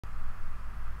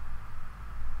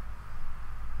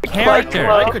Character.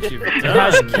 I like what you've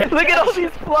done. Look at all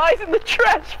these flies in the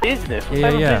trash. Business.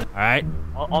 Yeah. All right.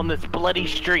 On this bloody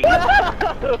street.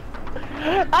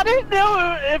 I didn't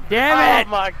know if. Damn it!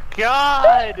 Oh my god!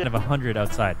 I have 100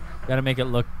 outside. Gotta make it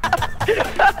look.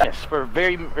 Yes, for a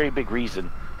very, very big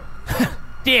reason.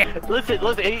 Dick. Listen.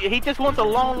 He just wants a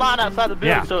long line outside the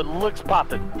building so it looks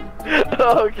popping.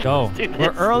 Okay. Go.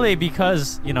 We're early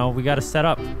because we gotta set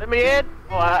up. Let me in.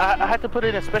 Oh, I had to put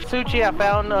in a special sushi I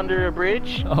found under a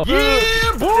bridge. Oh.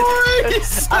 Yeah,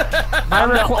 boys! my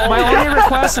only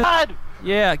request is.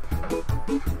 Yeah.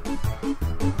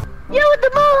 You with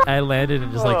the moon! I landed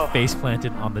and just face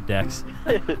planted on the decks.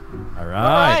 All right.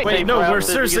 Alright. Wait, no, we're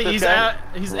seriously, he's at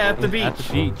the beach. At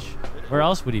the beach. Where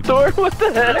else would he be? Sword, what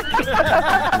the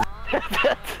heck?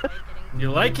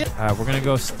 You like it? Alright, we're gonna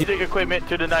go Take equipment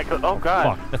to the nightclub. Oh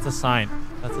god. Fuck, that's a sign.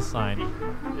 That's a sign.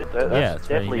 That's Yeah, it's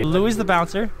definitely. right. Louis the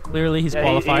bouncer. Clearly he's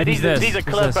qualified. He's this? a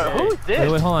club. Who's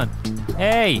this? Wait, hold on.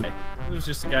 Hey! It was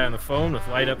just a guy on the phone with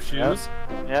light up shoes.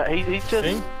 Yeah, he's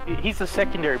just. He's a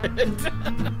secondary.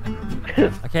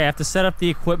 Okay, I have to set up the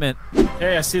equipment.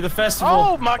 Hey, I see the festival.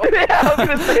 Oh my god! I was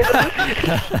gonna say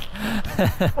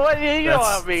that. What do you know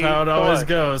what I mean? That's how it always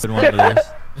goes. Good one, Louis.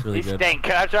 It's really He good. stank,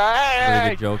 Coach.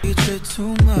 Really good joke.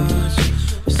 Too much.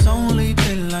 It's only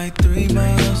been like 3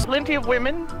 months. Plenty of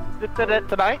women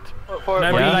tonight for Can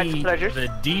I tonight's be pleasures. the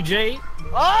DJ?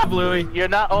 Oh, Louis. you're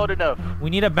not old enough. We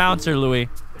need a bouncer, Louis.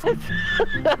 We're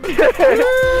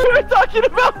talking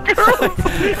about girls.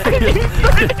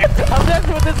 I'm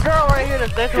dancing with this girl right here.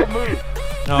 That's her move.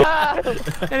 No.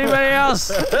 Anybody else?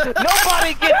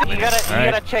 Nobody gets it. You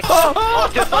gotta check. Oh,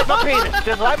 just like my penis.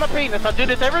 Just like my penis. I do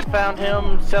this every. Found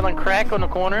him selling crack on the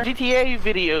corner. GTA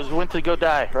videos went to go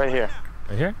die right here.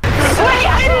 Right here? Wait,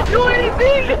 I didn't do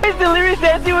anything. Is Delirious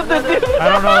dancing with the dude? I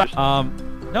don't know.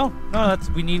 No, that's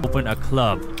we need to open a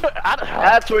club.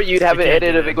 That's where you'd have an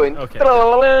edit of it going. Okay.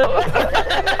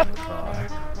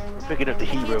 Picking up the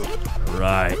hero.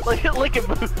 Right. Look at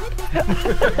Boo.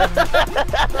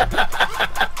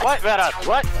 What?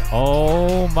 What?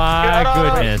 Oh my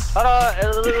goodness. Hold on.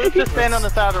 Let's just stand on the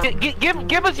side of the road.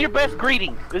 Give us your best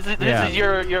greeting. This is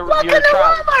your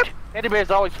trial. Teddy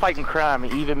Bear's always fighting crime,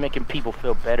 even making people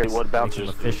feel better. What about you?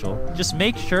 Official. Just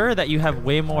make sure that you have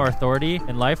way more authority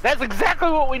in life. That's exactly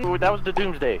what we knew. That was the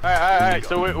doomsday. All right.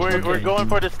 So we're going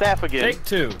for the staff again. Take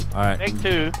 2. All right. Take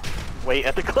 2. Wait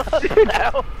at the club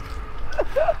now.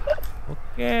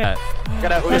 Okay.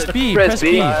 Press B. Press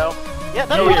B. Yeah,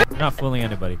 that's We're not fooling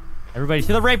anybody. Everybody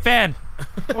to the rape van.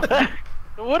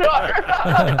 What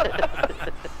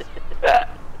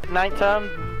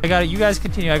nighttime. I got it. You guys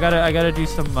continue. I gotta do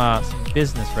some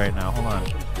business right now. Hold on.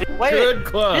 Wait, Good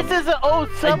club. This is an old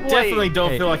subway. I definitely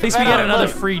don't feel like at least we get another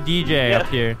free DJ up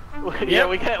here. Yeah,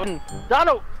 we got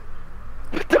Donald.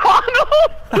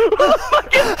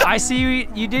 I see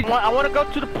you did. I want to go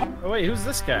to the park. Oh wait, who's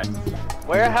this guy?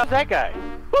 Where? How's that guy?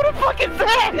 Who the fuck is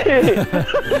that?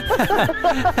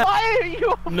 Why are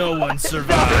you? No one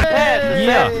survived.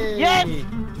 Yeah. Yes.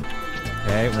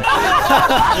 Okay.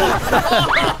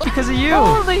 Because of you.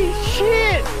 Holy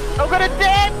shit! I'm gonna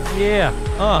dance. Yeah.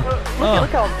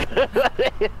 Look how.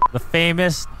 The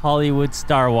famous Hollywood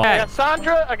star walk. I got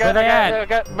Sandra. I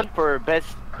got for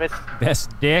best.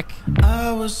 Best dick.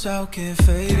 I was out getting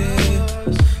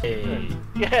faded. Hey.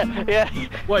 Yeah.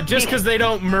 What? Just because they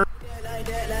don't murder?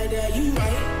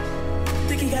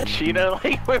 Sheena,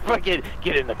 like we're fucking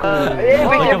get in the car. Look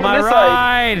at my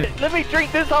ride. Let me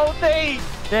drink this whole thing.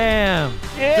 Damn.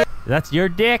 Yeah. That's your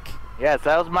dick. Yes,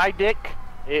 that was my dick.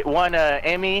 It won an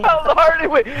Emmy. How hard?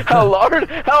 Wait, how hard?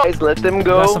 How? Guys, let them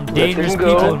go. Got some dangerous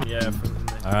people. Yeah.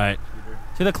 All right.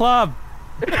 To the club.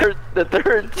 The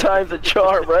third time's a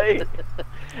charm, right?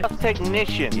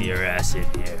 Technician. Get your ass in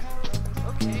here.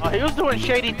 Oh, he was doing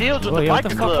shady deals with Oh, the yeah, what the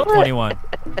biker fuck? club. 21.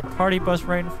 Party bus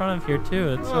right in front of here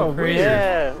too. It's so crazy.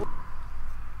 Yeah.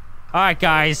 All right,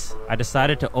 guys. I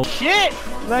decided to open. Shit!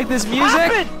 Like this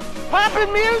music?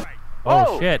 Poppin' music!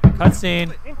 Oh shit!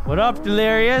 Cutscene. What up,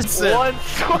 Delirious? One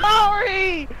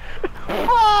sorry!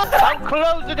 I'm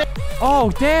closing it!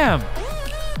 Oh damn!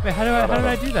 Wait, how did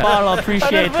I do that? I'll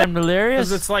appreciate them, Delirious.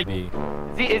 Because it's like,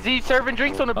 Is he serving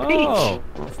drinks on the Oh. beach?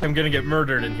 I'm gonna get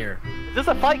murdered in here. Is this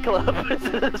a fight club? Is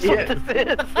this what this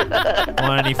is?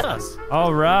 Want any Us.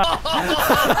 All right.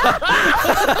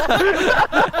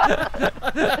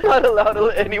 Not allowed to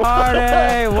let anyone.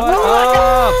 Party! What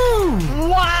up?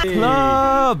 What?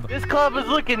 Club! This club is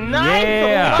looking nice.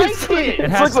 Yeah. I like it. It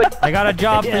has, I got a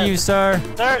job for you, sir.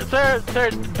 Sir,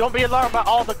 don't be alarmed by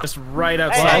all the. Just right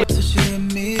outside. Hey. So she hit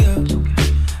me up.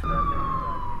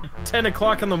 10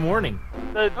 o'clock in the morning.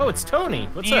 Oh, it's Tony.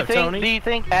 What's do you up, think, Tony? Do you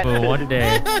think Well, one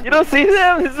day. You don't see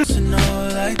them? This is...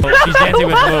 Oh, she's dancing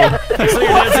with Moo. So you're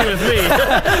dancing with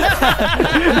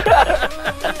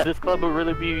me. this club would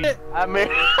really be? I mean,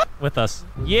 With us.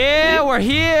 Yeah, we're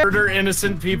here. Murder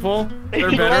innocent people. They're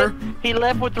he better. he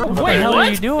left with the. What the hell are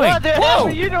you doing? What the hell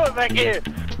are you doing back here?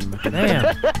 Damn.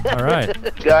 All right.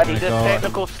 God, he Oh my does God.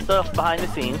 technical stuff behind the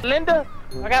scenes. Linda,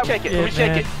 I gotta shake it. Yeah, Let me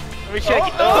shake man. it. Let me shake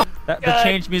it. Oh, The God.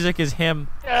 change music is him.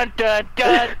 Dun dun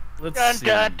dun. Let's Dun see.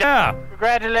 dun dun. Yeah.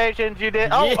 Congratulations, you did.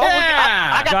 Oh, Yeah.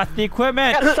 I got. Got the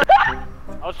equipment. I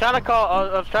was trying to call.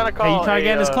 I was trying to call. Hey, you trying to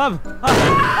get in this club?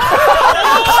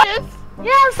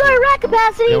 Yeah, I'm sorry, rack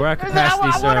capacity. Yeah, we're at capacity, I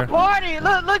want sir. to party.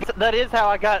 Look. That is how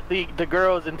I got the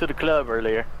girls into the club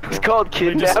earlier. It's called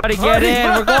kidnapping. Everybody get in.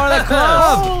 We're going to the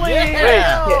club. Holy Yeah.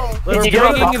 hell! Wait, We're did you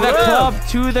get bringing the club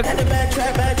to the.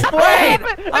 Wait,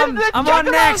 I'm on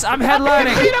next. I'm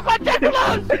headlining.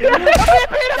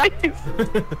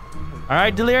 All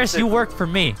right, Delirious, you work for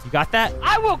me. You got that?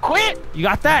 I will quit. You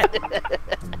got that?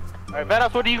 All right,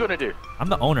 Vados, what are you gonna do? I'm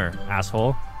the owner,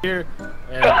 asshole. Here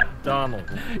and Donald.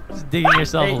 Just digging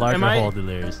yourself Hey, a larger am I- hole,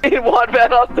 Delirious. He want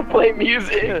Vados to play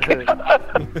music.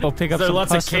 Go pick Is up there some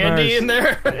lots customers. of candy in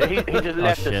there? He just Oh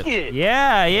left shit. us.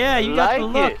 Yeah, you got the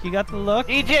Like look. it. You got the look.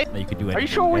 DJ, No, you could do anything. are you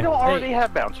sure we okay? don't already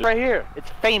have bouncers right here? It's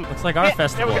famous. Looks like our Yeah,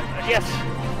 festival. there we go. Yes.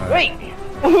 right. Wait.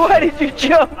 Why did you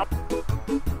jump?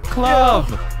 Club.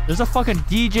 There's a fucking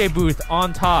DJ booth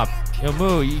on top. Yo,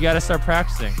 Moo, you gotta start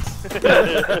practicing.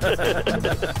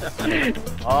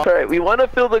 Alright, we want to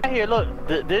fill the... Here, look.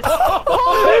 This. Are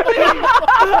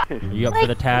you up for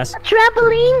the task?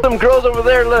 Trampoline. Some girls over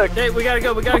there, look. Hey, we gotta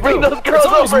go. We gotta Bring go. those girls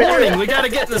It's almost over here. morning. We gotta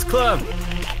get in this club.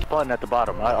 Fun at the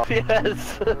bottom.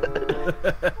 Yes.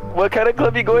 What kind of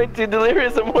club you going to?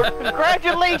 Delirious or more?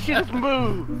 Congratulations,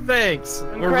 Moo. Thanks.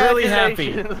 We're really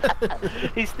happy.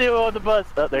 Congratulations. He's still on the bus.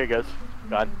 Oh, there he goes.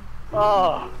 Gone.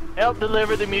 Oh, help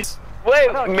deliver the music. Wait,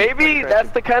 I don't maybe keep that's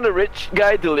the kind of rich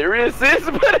guy Delirious is,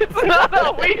 but it's not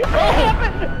how we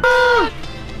roll.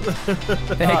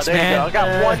 Thanks, there you go. I man.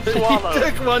 got one swallow.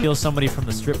 Took one. Steal somebody from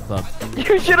the strip club.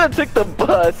 You should have took the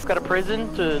bus. Got a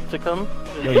prison to come.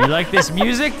 Yo, you like this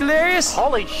music, Delirious?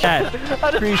 Holy shit.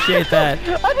 That. Appreciate that.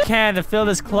 Can to fill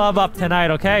this club up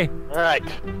tonight, okay? All right.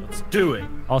 Let's do it.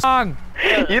 All song.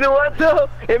 You know what though?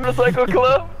 In the Psycho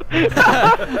Club.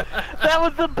 That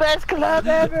was the best club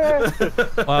ever.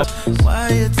 Well, Why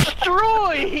it's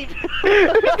Destroyed.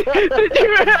 Did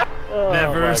you? Oh my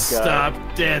Never God. stop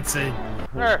dancing.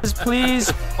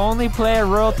 please only play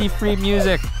royalty-free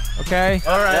music, okay?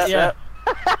 All right, yeah.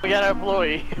 We got an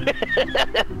employee.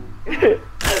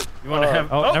 You want to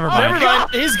have? Oh, never mind. Never mind.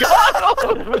 He's gone.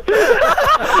 Come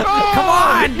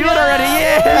on, do it already,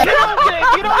 yeah!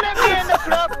 You don't let me in the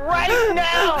club right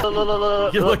now.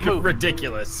 You look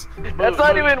ridiculous. That's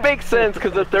not even make sense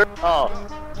because the third. Oh.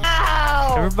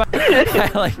 Ow! Everybody,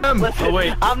 I like. Oh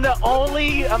wait. I'm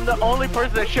the only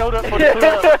person that showed up for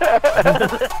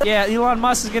the club. Yeah, Elon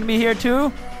Musk is gonna be here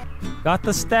too. Got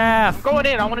the staff. Going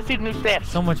in. I want to see the new staff.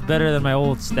 So much better than my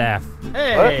old staff.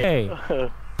 Hey. Hey,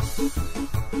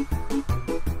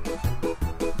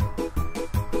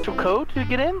 Some code to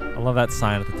get in? I love that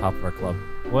sign at the top of our club.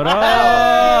 What up?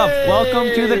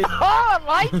 Welcome to the. Oh, I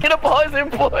like it. Get up all his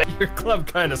employees. Your club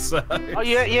kind of sucks. Oh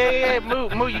yeah.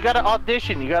 Moo, you gotta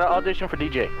audition. You gotta audition for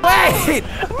DJ. Wait!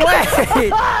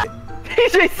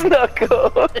 DJ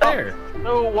Snuckle. There.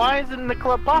 So why isn't the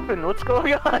club popping? What's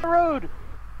going on the road?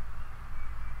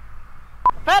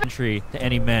 Entry to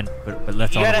any men, but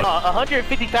let's You all. got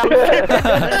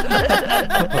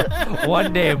 150,000.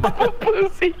 One day,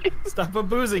 Pussy. Stop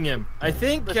abusing him. I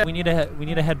think. we need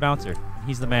a head bouncer.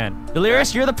 He's the man.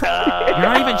 Delirious, you're the. You're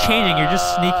not even changing. You're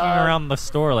just sneaking around the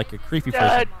store like a creepy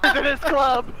person. To this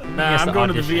club. Nah, Yes, I'm going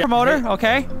to the audition. VIP. Promoter,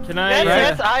 okay? Can I?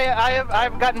 Yes,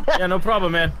 I've gotten. Yeah, no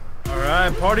problem, man. All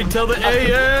right, party till the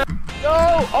AM.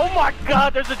 No! Oh my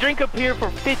God! There's a drink up here for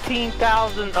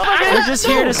 15,000. We're just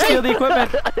here to steal the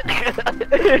equipment.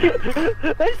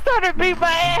 They started beating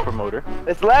my ass. Promoter.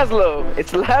 It's Laszlo.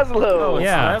 It's Laszlo. Oh, it's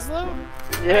Yeah. Laszlo?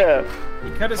 Yeah. He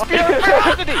cut his.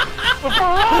 Ferocity!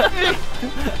 Ferocity!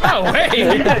 Oh wait.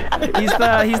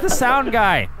 He's the sound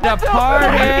guy. The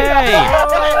party.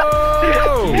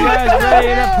 Oh! You guys ready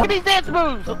to? Give me dance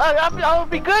moves. I'll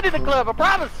be good in the club. I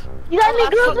promise. You got any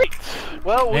girls?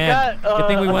 Well, we Man, got. good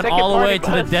thing we a went second all the party way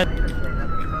to the bus. dead.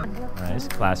 Nice,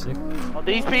 classic. Oh,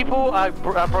 these people, I Yeah.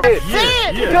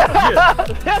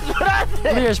 That's what I said.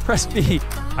 Delirious, press B.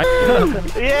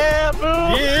 Yeah,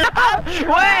 boo. Yeah.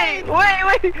 Wait.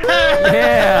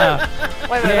 Yeah.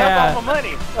 Wait a minute, that's all my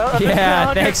money.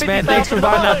 Yeah, thanks, man. Thanks for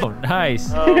buying that. Oh, nice.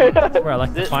 That's where I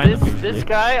like to find them usually. This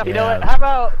guy, you know Yeah. what? How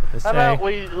about say?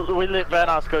 we let Van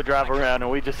Osco drive around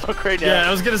and we just look right now? Yeah,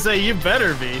 I was gonna say you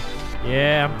better be.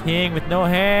 Yeah, I'm peeing with no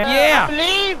hand. Yeah! I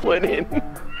believe Went in.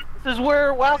 this is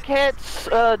where Wildcats.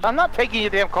 I'm not taking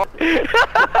your damn car.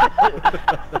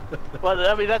 Well,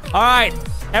 I mean that's. All right,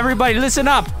 everybody, listen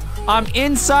up. I'm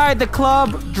inside the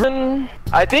club.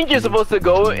 I think you're supposed to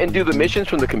go and do the missions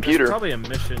from the computer. Probably a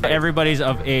mission. Everybody's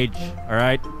of age. All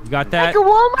right, you got that? Like a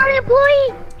Walmart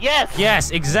employee? Yes. Yes,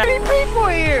 exactly. People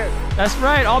here. That's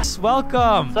right. All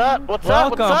welcome. What's up? What's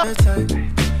Welcome. up? What's up?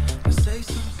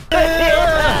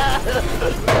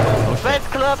 Fence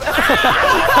club.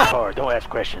 Oh, don't ask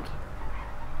questions.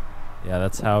 Yeah,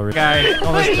 that's how we're. Guy.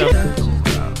 All this stuff.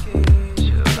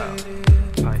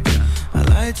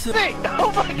 Hey,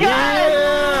 oh my God!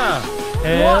 Yeah.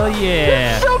 Hell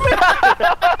yeah. So many.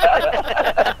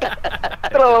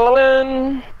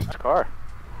 Car.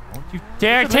 Don't you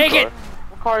dare take it.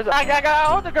 What car is it? I got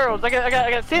all the girls. I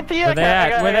got Cynthia. Where they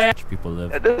at? Where they at? People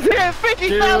live. Yeah,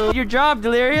 50,000. Your job,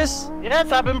 Delirious. Yes,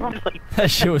 I've been probably.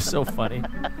 That shit was so funny.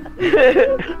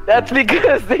 That's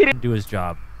because they didn't. Do his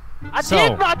job. I So-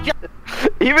 did my job.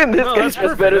 Even this No, guy's that's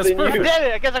just better perfect, than that's you. I did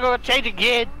it. I guess I'm gonna change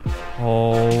again.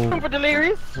 Oh, For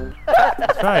Delirious.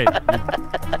 that's right.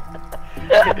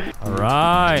 All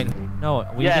right. No,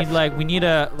 we Yes. need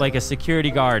a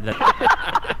security guard. That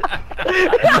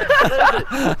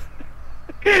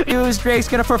News Drake's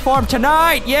gonna perform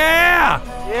tonight. Yeah.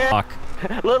 Yeah. Fuck.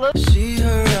 Look. See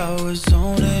her, I was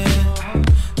on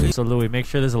it. So Louis, make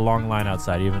sure there's a long line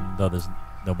outside, even though there's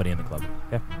nobody in the club.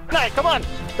 Okay. Hey, come on.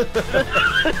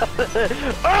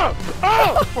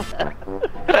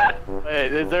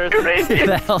 Wait, is there a Reindeer.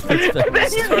 The hell is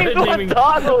this? You're going naming-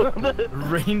 Donald.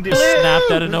 Reindeer.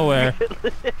 Snapped out of nowhere.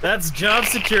 That's job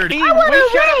security. We want a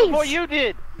shot raise. before you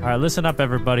did. All right, listen up,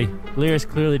 everybody. Delirious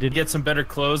clearly did. Get some better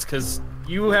clothes because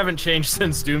you haven't changed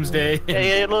since Doomsday.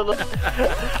 Hey, look.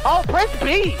 Oh, press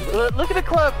B. Look at the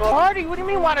club. Hardy, what do you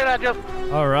mean? Why did I just?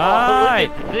 All right.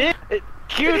 Oh, look at this.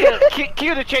 Cue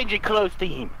the changing clothes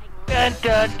theme. Dun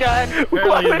dun dun.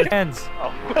 Apparently, Hands.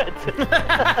 Oh, what?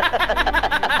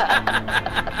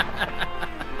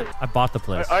 I bought the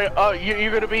place.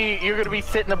 You're gonna be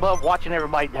sitting above watching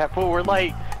everybody have food. We're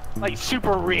like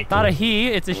super rich. Not a he,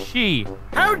 it's a she.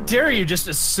 how dare you just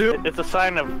assume It's a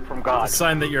sign from God. a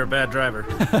sign that you're a bad driver?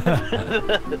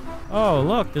 Oh,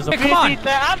 look, there's a. Hey, Come on.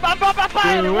 I'm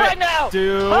buying it Do right it. now.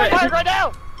 Do I'm it. buying it right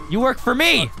now. You work for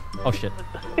me. Oh shit.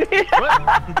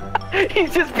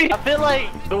 He's just being. I feel like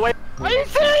the way. Are you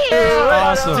serious?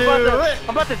 Awesome. I'm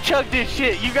about to chug this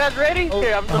shit. You guys ready?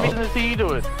 Here, let me see you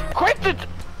do it. Question.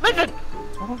 Listen.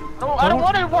 I don't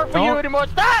want to work for you Don't- anymore.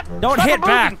 Stop. don't Stop hit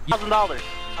back. $1,000.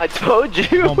 I told you.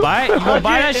 You gonna buy it? You gonna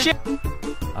buy that shit? We're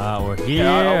We're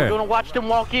here. gonna watch them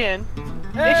walk in.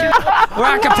 We're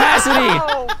at capacity.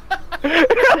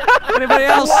 Anybody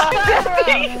else?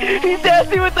 He's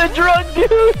dancing with the drunk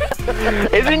dude.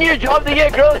 Isn't your job to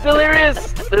get girls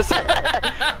delirious?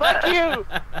 Fuck you.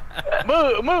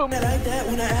 Move. Like that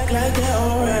when I act like that,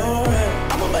 alright,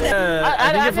 alright.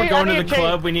 I think if we're going to the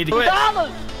club, we need to.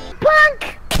 $2.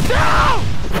 Punk!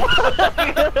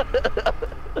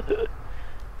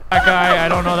 That guy, I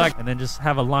don't know that. And then just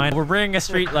have a line. We're bringing a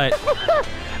street light.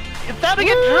 It's time to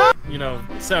get drunk. You know,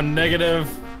 sound negative.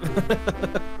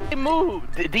 Move.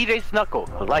 DJ Snuckle.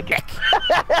 I like it.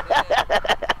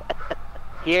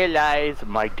 Here lies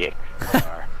my dick.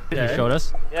 You showed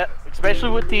us. Yeah, especially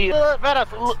with the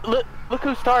look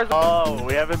who stars. Oh,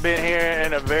 we haven't been here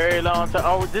in a very long time.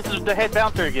 Oh, this is the head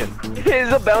bouncer again. He's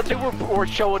a bouncer. We're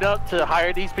showing up to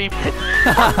hire these people.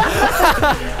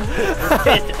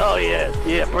 Oh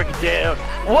yeah, break it down.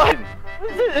 What?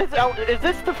 Is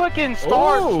this the fucking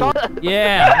star? Oh.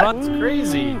 Yeah. That's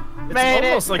crazy. It's Man,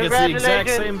 almost like it's the exact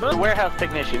congratulations. same boat. Warehouse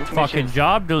technician. Fucking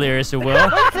job, Delirious, it will. All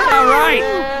right.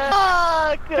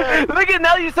 Look at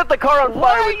now you set the car on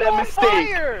fire with that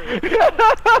mistake.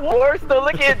 Worse though,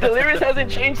 look at Delirious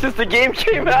hasn't changed since the game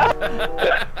came out.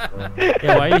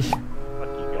 Yeah, why you...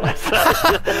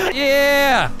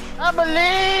 Yeah. I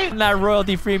believe. That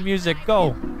royalty-free music,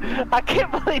 go. I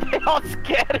can't believe they all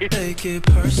scattered. Take it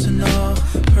personal.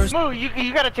 Moo,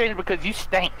 you gotta change because you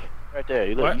stink. Right there,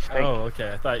 you look, What? you stink. Oh,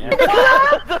 okay. I thought you. The club?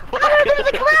 I wanna be in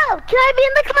the club. Can I be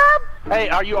in the club? Hey,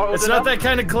 are you old It's enough? not that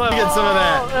kind of club. Get some of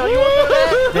that. Oh, you want some of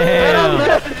that?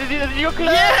 Damn. You can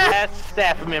last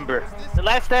staff member. The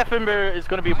last staff member is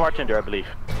going to be a bartender, I believe.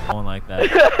 I don't like that.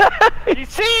 You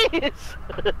see? It's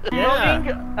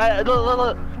Yeah.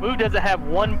 look. Moo doesn't have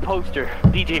one poster.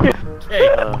 DJ. Hey,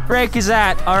 Break is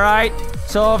at, all right?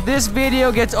 So if this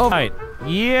video gets over... All right,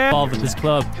 Yeah. Involved with this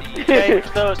club. Okay,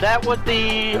 so that was the.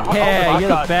 Yeah, you're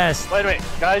the best. Wait a minute,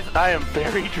 guys. I am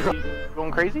very drunk.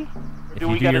 Going crazy? If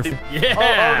you do your Yeah.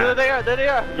 Oh, there they are. There they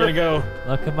are. You gotta go.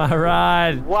 Look at my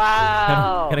ride.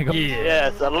 Wow. Gonna go. Yeah.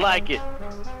 Yes, I like it.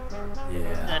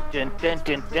 Yeah. Dun, dun,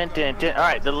 dun, dun, dun, dun. All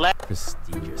right, the last.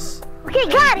 Prestigious. Okay,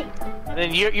 got it. And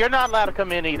then you're not allowed to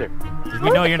come in either. We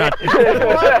know you're not.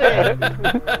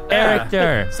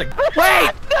 Character. It's like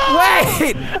Wait!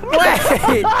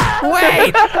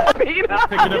 picking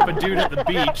up a dude at the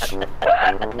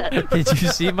beach. Did you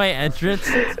see my entrance?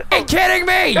 Are you kidding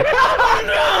me?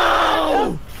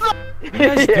 Oh What are you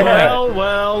guys doing?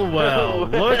 Well.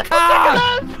 Look.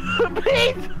 Ah!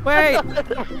 Please. Wait!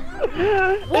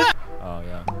 What? Oh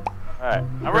yeah. All right,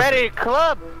 I'm ready.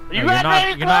 Club. You No, guys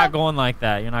ready? you're not going like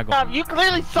that. You're not going. You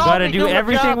clearly saw You gotta me do doing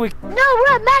everything we. No,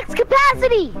 we're at max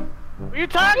capacity. What are you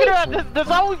talking about? There's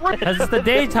always work. Because it's the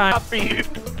daytime. for you.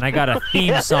 And I got a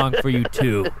theme song for you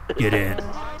too. Get in.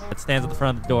 It stands at the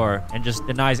front of the door and just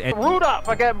denies. Rudolph,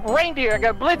 I got reindeer, I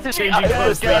got Blitzen. Changing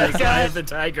clothes to the eye of the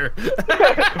tiger.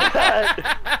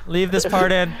 Leave this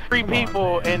part in. 3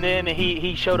 people, and then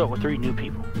he showed up with 3 new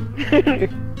people. They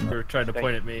were trying to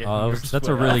point at me. Oh, that's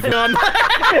a really good.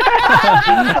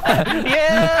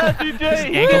 Yeah,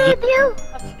 DJ. Angle- You?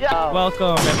 Yeah.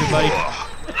 Welcome everybody.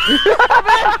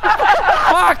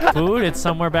 Fuck! Food, it's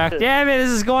somewhere back. Damn it, this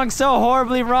is going so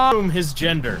horribly wrong. Boom, his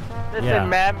gender. Listen, Yeah.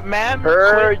 ma'am.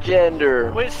 Her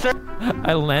gender. Quit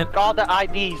I lent. all the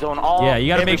IDs on all. Yeah, you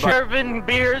gotta make sure- Serving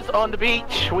beers on the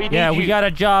beach. We need Yeah, you. we got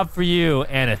a job for you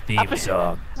and a theme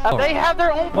song. They have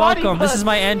their own body. Welcome. This bus. is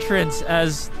my entrance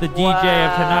as the DJ of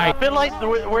I tonight. feel like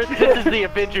this is the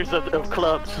Avengers of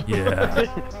clubs. Yeah.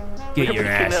 Get your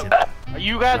ass in. Are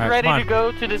you guys All right, ready come to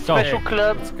on. go to this special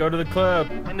club Let's go to the club.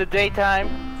 in the daytime?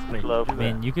 Club. I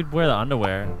mean, you could wear the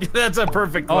underwear. That's a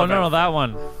perfect Oh club. no, that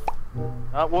one.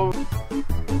 Well,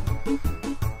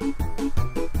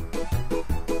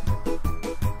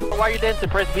 why are you dancing?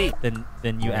 Press B. Then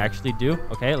you actually do.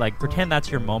 Okay, like pretend that's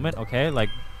your moment. Okay, like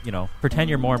pretend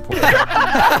you're more important.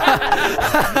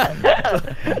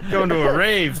 Going to a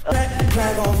rave.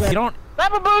 You don't.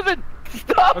 Stop boozing!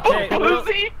 Stop Okay, well-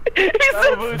 boozing! He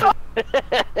said stop!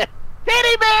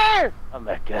 Teddy bear! I'm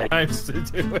that guy. Times to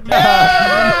do it.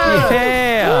 Yeah.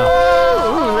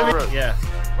 Yeah.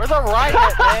 Where's the right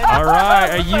at, man? All right,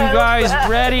 are you guys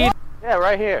ready? Is Yeah,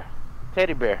 right here.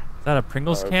 Teddy bear. that a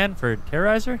Pringles can for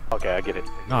terrorizer? Okay, I get it.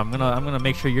 No, I'm gonna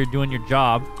make sure you're doing your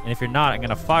job, and if you're not, I'm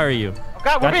gonna fire you. Oh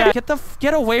God, we're Got that?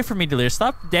 Get away from me, Delirious.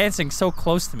 Stop dancing so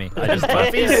close to me. I just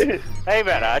puppies. Hey,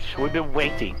 Manaj, we've been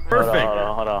waiting. Perfect.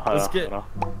 Hold on. Let's get-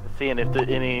 Seeing if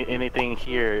anything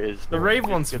here is. The rave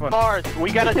one's fun. Cars.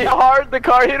 We gotta do. Hard the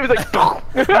car hit. It was like.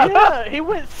 Yeah, he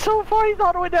went so far. He's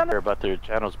all the way down there. About their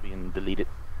channels being deleted.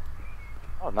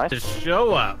 Oh, nice. To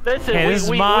show up. Listen, Hey, this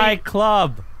is my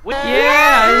club.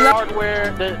 yeah,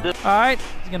 hardware. The All right,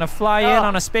 he's gonna fly in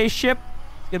on a spaceship.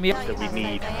 It's gonna be. that we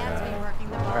need.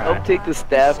 Don't take the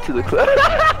staff to the club.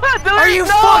 Are you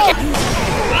fucking?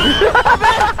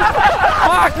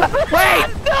 Fuck! Wait!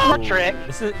 Trick.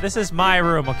 This is my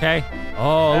room, okay?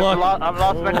 Oh look, I've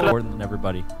lost my club. more than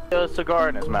everybody. A cigar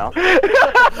in his mouth.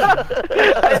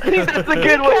 I think that's a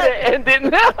good way to end it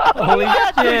now. Holy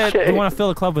shit! You want to fill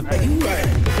the club with?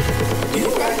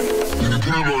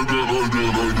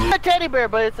 A teddy bear,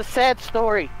 but it's a sad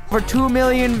story. For 2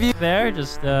 million views. There,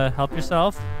 just help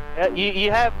yourself. You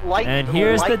have light. And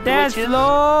here's the light dance glitches.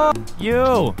 floor.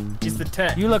 You He's the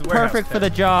tech. look He's the warehouse perfect for tech. the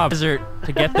job. Desert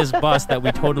to get this bus that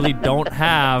we totally don't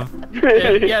have.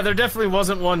 Yeah, there definitely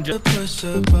wasn't one just Push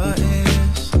the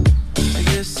buttons. I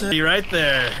guess right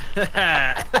there.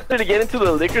 To get into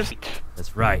the liquor store.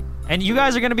 That's right. And you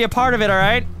guys are gonna be a part of it, all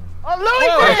right? Oh,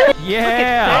 Louis!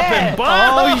 Yeah. Up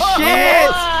Oh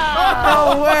shit!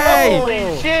 No way! Holy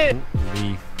shit!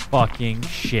 Holy fucking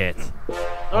shit!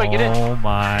 Louis, get in. Oh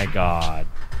my god!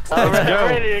 Alright, go.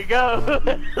 ready to go.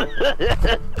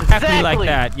 Exactly like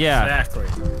that. Yeah. Exactly.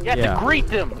 You have Yeah. to greet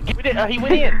them. He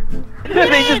went in.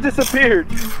 They just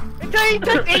disappeared. He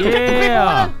took the people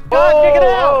Yeah. out. God, check it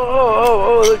out.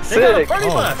 Oh, looks They got a sick. party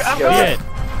Oh bus. shit!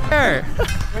 Here.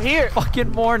 We're here.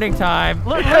 Fucking morning time.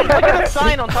 Look at the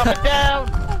sign on top of down.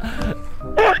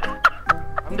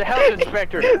 I'm the health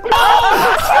inspector.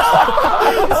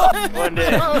 One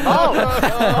day.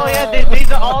 Oh yeah, these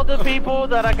are all the people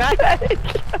that I got.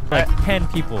 Like 10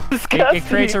 people. It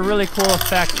creates a really cool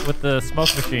effect with the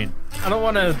smoke machine. I don't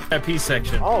want a VIP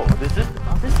section. Oh, this is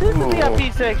the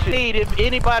VIP section. If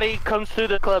anybody comes to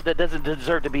the club that doesn't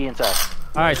deserve to be inside.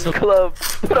 All right, so Club.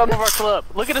 Top of our club.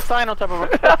 Look at the sign on top of our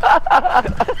club.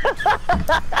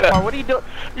 What are you doing?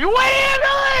 You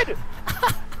went in,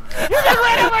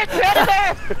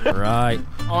 Right.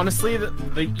 Honestly,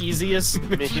 the easiest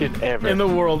Mission ever. in the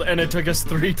world, and it took us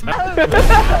 3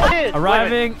 times.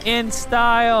 Arriving in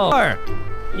style.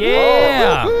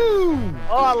 Yeah. Oh,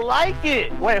 I like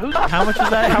it. Wait, who's How much is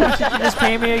that? How much did you just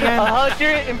pay me again?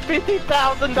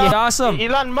 $150,000. Yeah, awesome.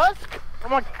 Elon Musk? Oh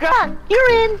my God.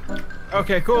 You're in.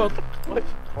 Okay, cool. What?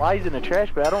 Why he's in the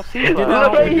trash, but I don't see You him. did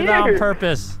that on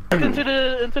purpose. Into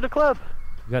the club.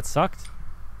 You got sucked?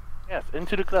 Yes,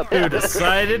 into the club. Who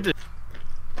decided to...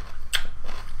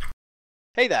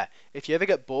 Hey there, if you ever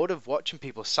get bored of watching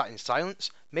people sat in silence,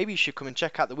 maybe you should come and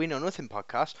check out the We Know Nothing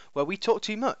podcast, where we talk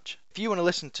too much. If you want to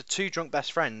listen to two drunk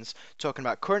best friends talking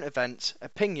about current events,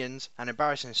 opinions, and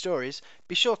embarrassing stories,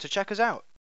 be sure to check us out.